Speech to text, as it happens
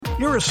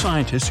You're a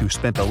scientist who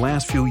spent the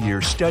last few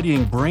years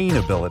studying brain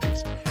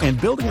abilities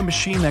and building a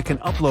machine that can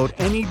upload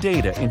any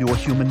data into a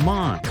human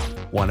mind.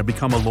 Want to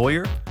become a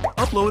lawyer?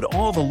 Upload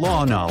all the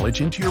law knowledge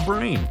into your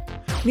brain.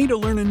 Need to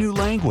learn a new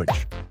language?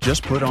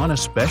 Just put on a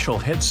special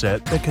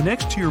headset that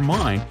connects to your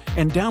mind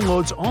and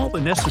downloads all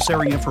the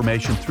necessary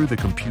information through the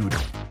computer.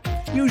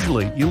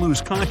 Usually, you lose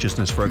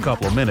consciousness for a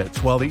couple of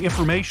minutes while the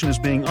information is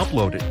being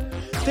uploaded.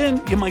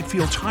 Then, you might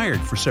feel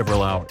tired for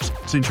several hours,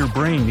 since your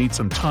brain needs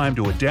some time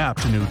to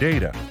adapt to new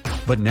data.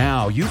 But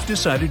now, you've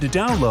decided to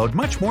download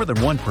much more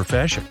than one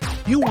profession.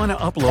 You want to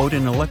upload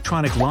an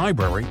electronic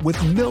library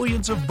with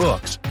millions of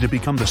books to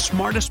become the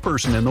smartest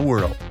person in the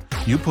world.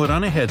 You put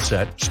on a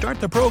headset, start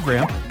the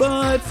program,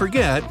 but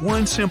forget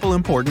one simple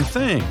important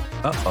thing.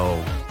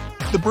 Uh-oh.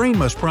 The brain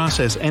must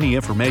process any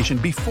information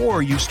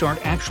before you start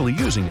actually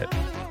using it.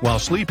 While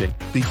sleeping,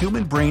 the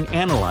human brain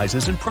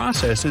analyzes and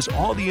processes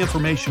all the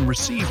information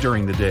received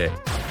during the day.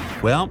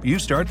 Well, you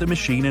start the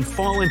machine and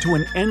fall into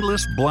an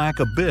endless black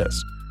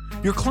abyss.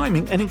 You're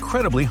climbing an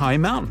incredibly high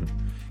mountain.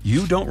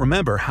 You don't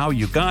remember how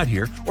you got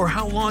here or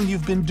how long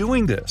you've been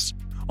doing this.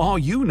 All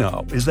you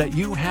know is that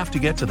you have to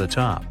get to the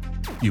top.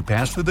 You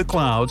pass through the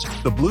clouds,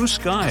 the blue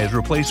sky is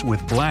replaced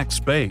with black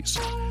space.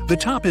 The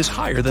top is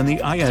higher than the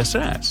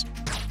ISS.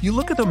 You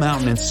look at the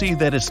mountain and see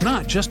that it's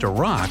not just a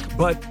rock,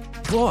 but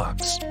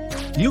books.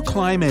 You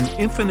climb an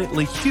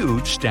infinitely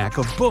huge stack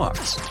of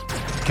books.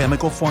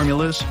 Chemical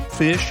formulas,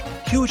 fish,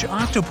 huge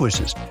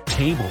octopuses,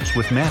 tables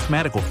with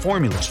mathematical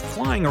formulas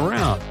flying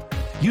around.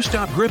 You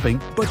stop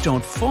gripping, but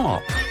don't fall.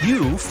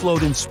 You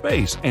float in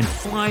space and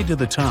fly to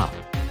the top.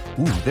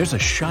 Ooh, there's a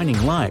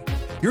shining light.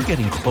 You're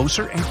getting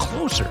closer and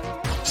closer.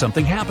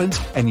 Something happens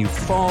and you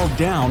fall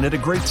down at a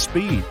great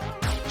speed.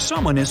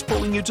 Someone is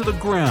pulling you to the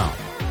ground.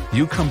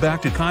 You come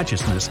back to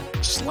consciousness,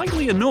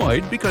 slightly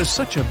annoyed because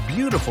such a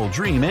beautiful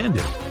dream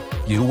ended.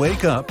 You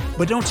wake up,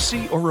 but don't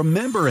see or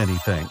remember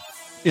anything.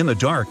 In the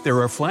dark, there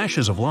are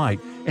flashes of light,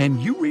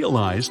 and you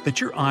realize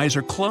that your eyes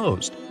are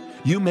closed.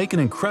 You make an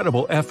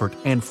incredible effort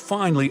and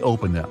finally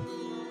open them.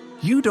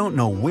 You don't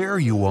know where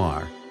you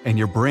are, and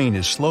your brain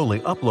is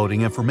slowly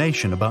uploading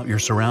information about your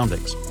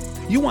surroundings.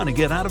 You want to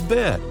get out of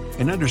bed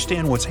and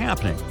understand what's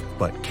happening,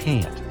 but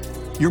can't.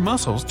 Your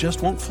muscles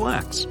just won't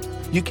flex.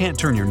 You can't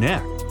turn your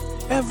neck.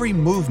 Every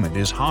movement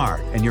is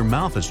hard and your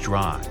mouth is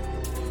dry.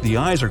 The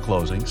eyes are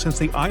closing since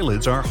the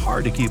eyelids are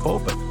hard to keep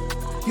open.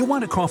 You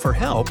want to call for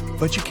help,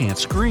 but you can't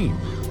scream.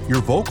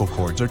 Your vocal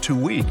cords are too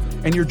weak,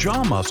 and your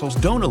jaw muscles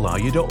don't allow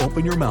you to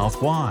open your mouth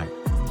wide.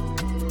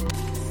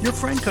 Your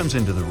friend comes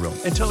into the room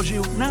and tells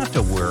you not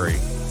to worry.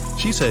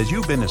 She says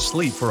you've been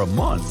asleep for a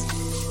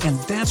month, and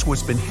that's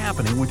what's been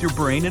happening with your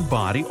brain and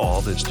body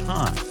all this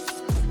time.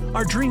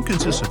 Our dream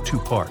consists of two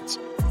parts: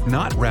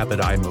 not rapid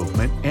eye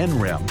movement,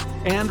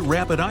 NREM, and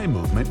rapid eye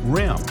movement,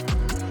 REM.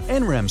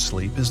 NREM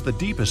sleep is the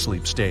deepest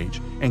sleep stage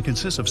and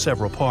consists of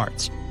several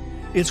parts.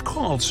 It's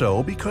called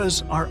so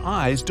because our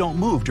eyes don't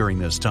move during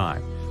this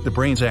time. The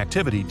brain's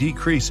activity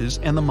decreases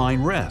and the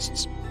mind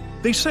rests.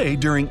 They say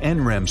during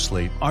NREM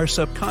sleep, our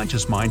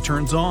subconscious mind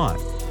turns on.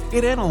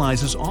 It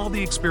analyzes all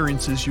the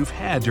experiences you've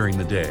had during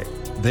the day.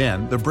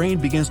 Then, the brain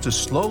begins to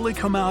slowly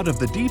come out of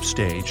the deep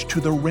stage to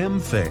the REM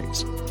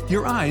phase.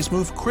 Your eyes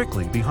move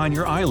quickly behind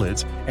your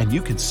eyelids and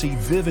you can see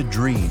vivid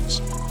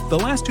dreams. The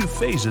last two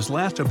phases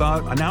last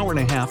about an hour and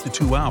a half to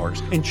 2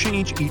 hours and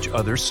change each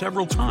other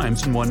several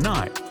times in one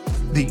night.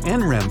 The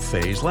NREM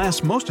phase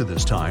lasts most of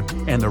this time,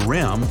 and the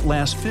REM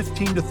lasts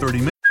 15 to 30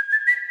 minutes.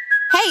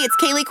 Hey, it's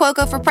Kaylee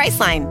Cuoco for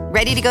Priceline.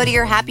 Ready to go to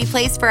your happy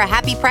place for a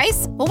happy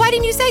price? Well, why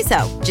didn't you say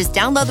so? Just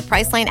download the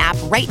Priceline app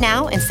right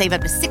now and save up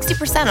to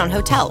 60% on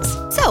hotels.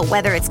 So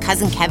whether it's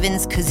Cousin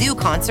Kevin's Kazoo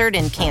Concert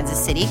in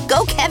Kansas City,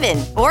 go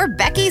Kevin, or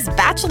Becky's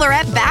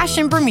Bachelorette Bash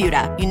in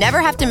Bermuda, you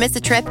never have to miss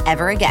a trip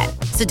ever again.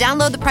 So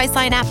download the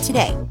Priceline app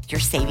today. Your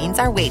savings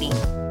are waiting.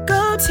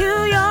 Go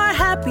to your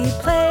happy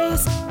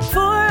place for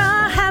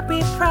a happy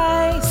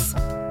price.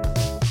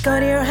 Go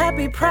to your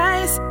happy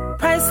price,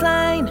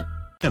 Priceline.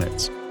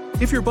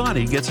 If your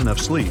body gets enough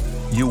sleep,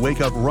 you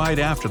wake up right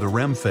after the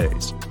REM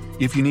phase.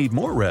 If you need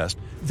more rest,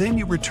 then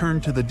you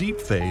return to the deep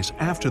phase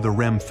after the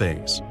REM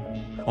phase.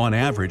 On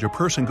average, a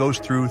person goes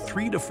through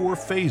 3 to 4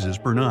 phases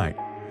per night.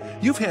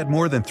 You've had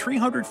more than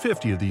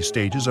 350 of these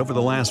stages over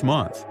the last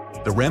month.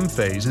 The REM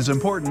phase is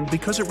important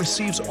because it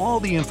receives all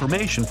the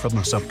information from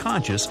the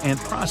subconscious and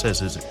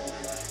processes it.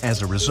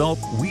 As a result,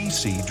 we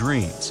see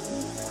dreams.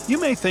 You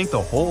may think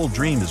the whole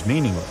dream is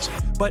meaningless,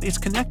 but it's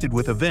connected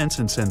with events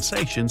and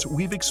sensations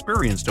we've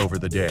experienced over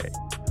the day.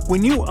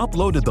 When you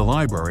uploaded the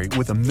library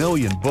with 1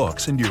 million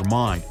books into your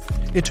mind,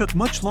 it took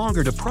much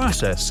longer to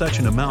process such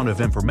an amount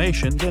of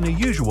information than a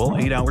usual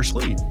 8-hour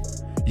sleep.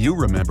 You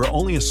remember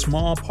only a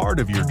small part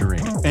of your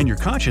dream, and your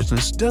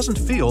consciousness doesn't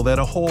feel that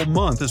a whole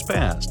month has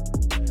passed.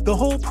 The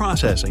whole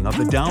processing of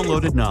the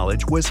downloaded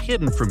knowledge was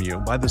hidden from you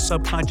by the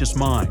subconscious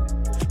mind,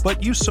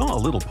 but you saw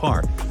a little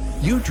part.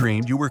 You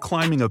dreamed you were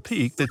climbing a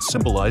peak that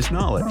symbolized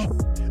knowledge.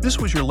 This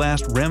was your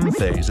last REM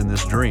phase in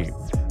this dream.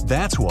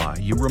 That's why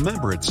you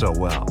remember it so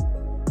well.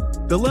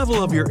 The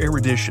level of your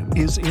erudition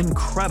is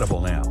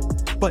incredible now.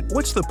 But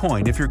what's the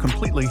point if you're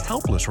completely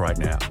helpless right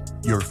now?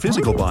 Your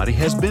physical body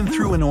has been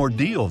through an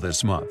ordeal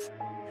this month.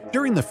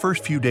 During the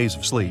first few days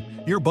of sleep,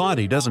 your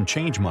body doesn't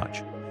change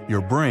much. Your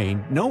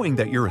brain, knowing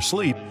that you're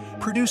asleep,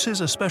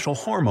 produces a special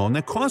hormone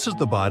that causes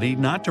the body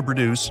not to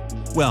produce,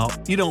 well,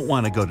 you don't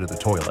want to go to the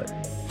toilet.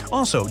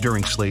 Also,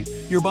 during sleep,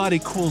 your body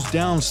cools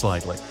down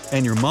slightly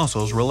and your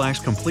muscles relax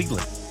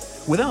completely.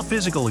 Without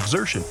physical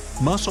exertion,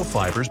 muscle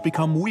fibers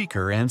become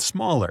weaker and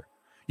smaller.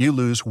 You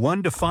lose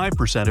 1 to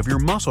 5% of your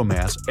muscle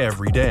mass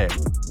every day.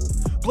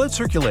 Blood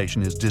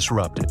circulation is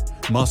disrupted,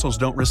 muscles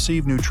don't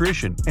receive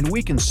nutrition and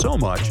weaken so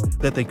much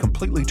that they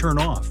completely turn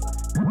off.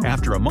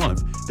 After a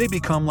month, they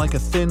become like a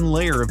thin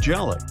layer of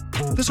jelly.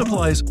 This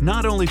applies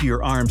not only to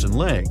your arms and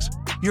legs,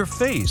 your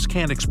face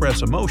can't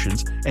express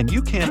emotions and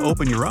you can't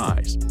open your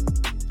eyes.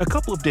 A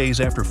couple of days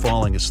after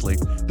falling asleep,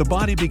 the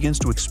body begins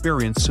to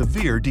experience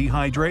severe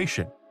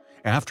dehydration.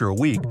 After a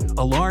week,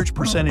 a large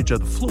percentage of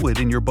the fluid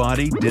in your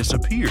body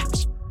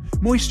disappears.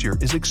 Moisture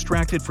is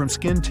extracted from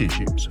skin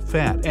tissues,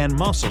 fat, and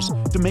muscles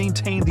to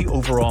maintain the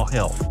overall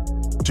health.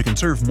 To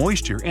conserve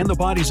moisture and the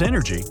body's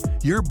energy,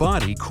 your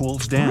body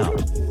cools down.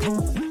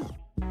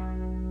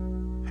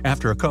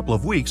 After a couple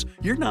of weeks,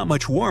 you're not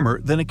much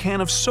warmer than a can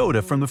of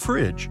soda from the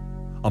fridge.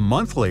 A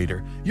month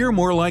later, you're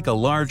more like a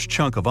large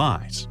chunk of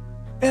ice.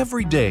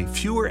 Every day,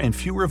 fewer and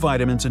fewer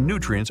vitamins and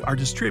nutrients are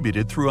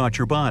distributed throughout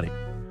your body.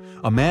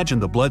 Imagine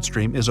the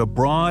bloodstream is a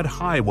broad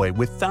highway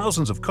with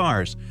thousands of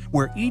cars,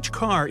 where each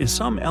car is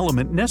some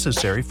element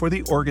necessary for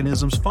the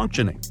organism's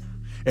functioning.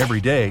 Every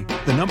day,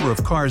 the number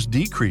of cars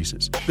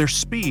decreases, their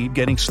speed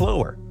getting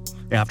slower.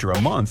 After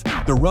a month,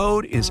 the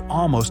road is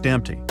almost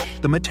empty.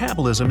 The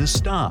metabolism is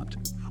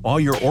stopped. All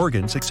your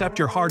organs except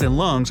your heart and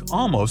lungs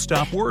almost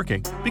stop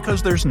working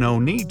because there's no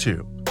need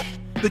to.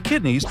 The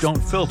kidneys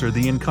don't filter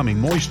the incoming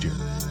moisture.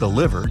 The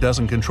liver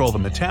doesn't control the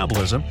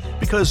metabolism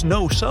because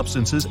no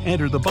substances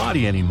enter the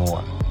body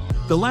anymore.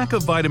 The lack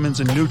of vitamins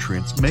and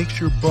nutrients makes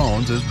your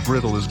bones as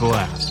brittle as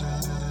glass.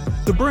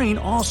 The brain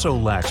also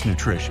lacks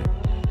nutrition.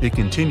 It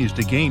continues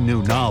to gain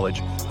new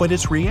knowledge, but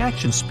its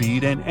reaction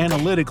speed and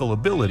analytical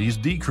abilities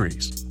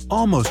decrease.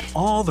 Almost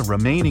all the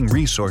remaining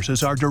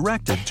resources are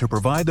directed to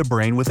provide the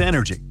brain with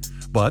energy,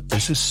 but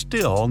this is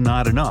still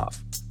not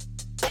enough.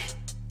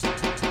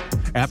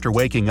 After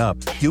waking up,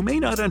 you may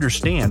not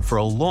understand for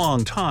a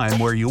long time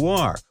where you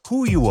are,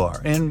 who you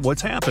are, and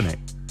what's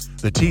happening.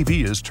 The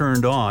TV is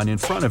turned on in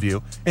front of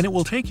you, and it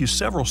will take you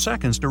several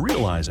seconds to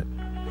realize it.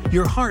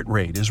 Your heart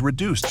rate is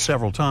reduced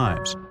several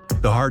times.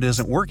 The heart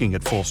isn't working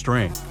at full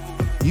strength.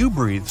 You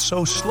breathe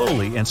so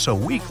slowly and so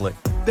weakly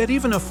that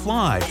even a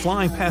fly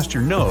flying past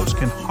your nose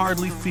can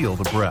hardly feel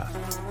the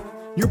breath.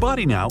 Your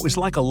body now is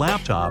like a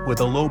laptop with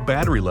a low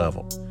battery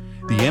level.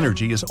 The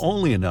energy is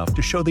only enough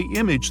to show the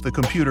image the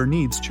computer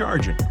needs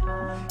charging.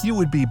 You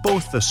would be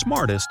both the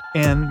smartest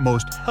and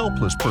most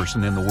helpless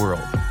person in the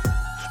world.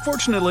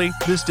 Fortunately,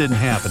 this didn't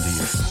happen to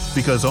you,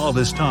 because all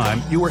this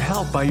time you were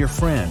helped by your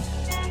friend.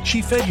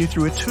 She fed you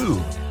through a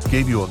tube,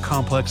 gave you a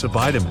complex of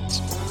vitamins.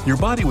 Your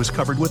body was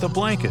covered with a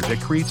blanket that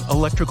creates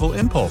electrical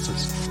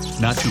impulses,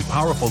 not too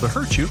powerful to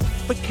hurt you,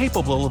 but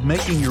capable of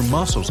making your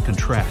muscles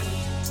contract.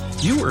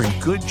 You were in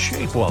good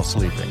shape while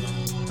sleeping.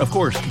 Of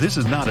course, this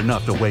is not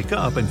enough to wake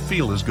up and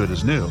feel as good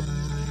as new.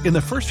 In the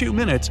first few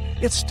minutes,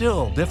 it's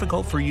still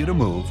difficult for you to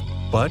move,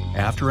 but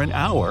after an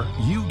hour,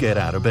 you get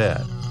out of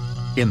bed.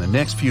 In the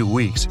next few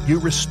weeks, you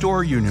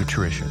restore your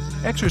nutrition,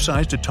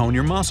 exercise to tone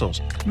your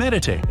muscles,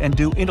 meditate, and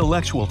do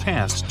intellectual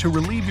tasks to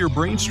relieve your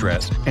brain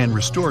stress and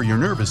restore your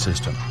nervous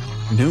system.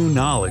 New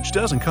knowledge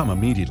doesn't come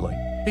immediately.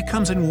 It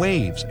comes in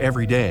waves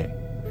every day.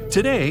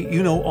 Today,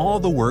 you know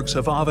all the works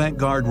of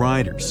avant-garde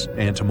writers,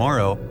 and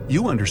tomorrow,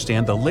 you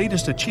understand the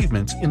latest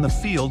achievements in the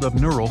field of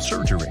neural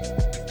surgery.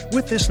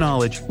 With this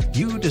knowledge,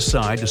 you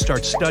decide to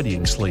start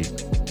studying sleep.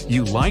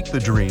 You like the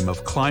dream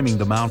of climbing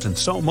the mountain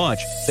so much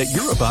that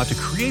you're about to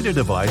create a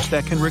device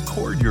that can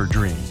record your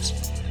dreams.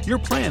 Your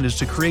plan is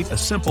to create a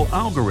simple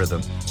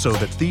algorithm so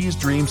that these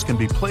dreams can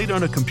be played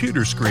on a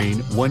computer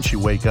screen once you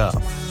wake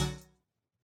up.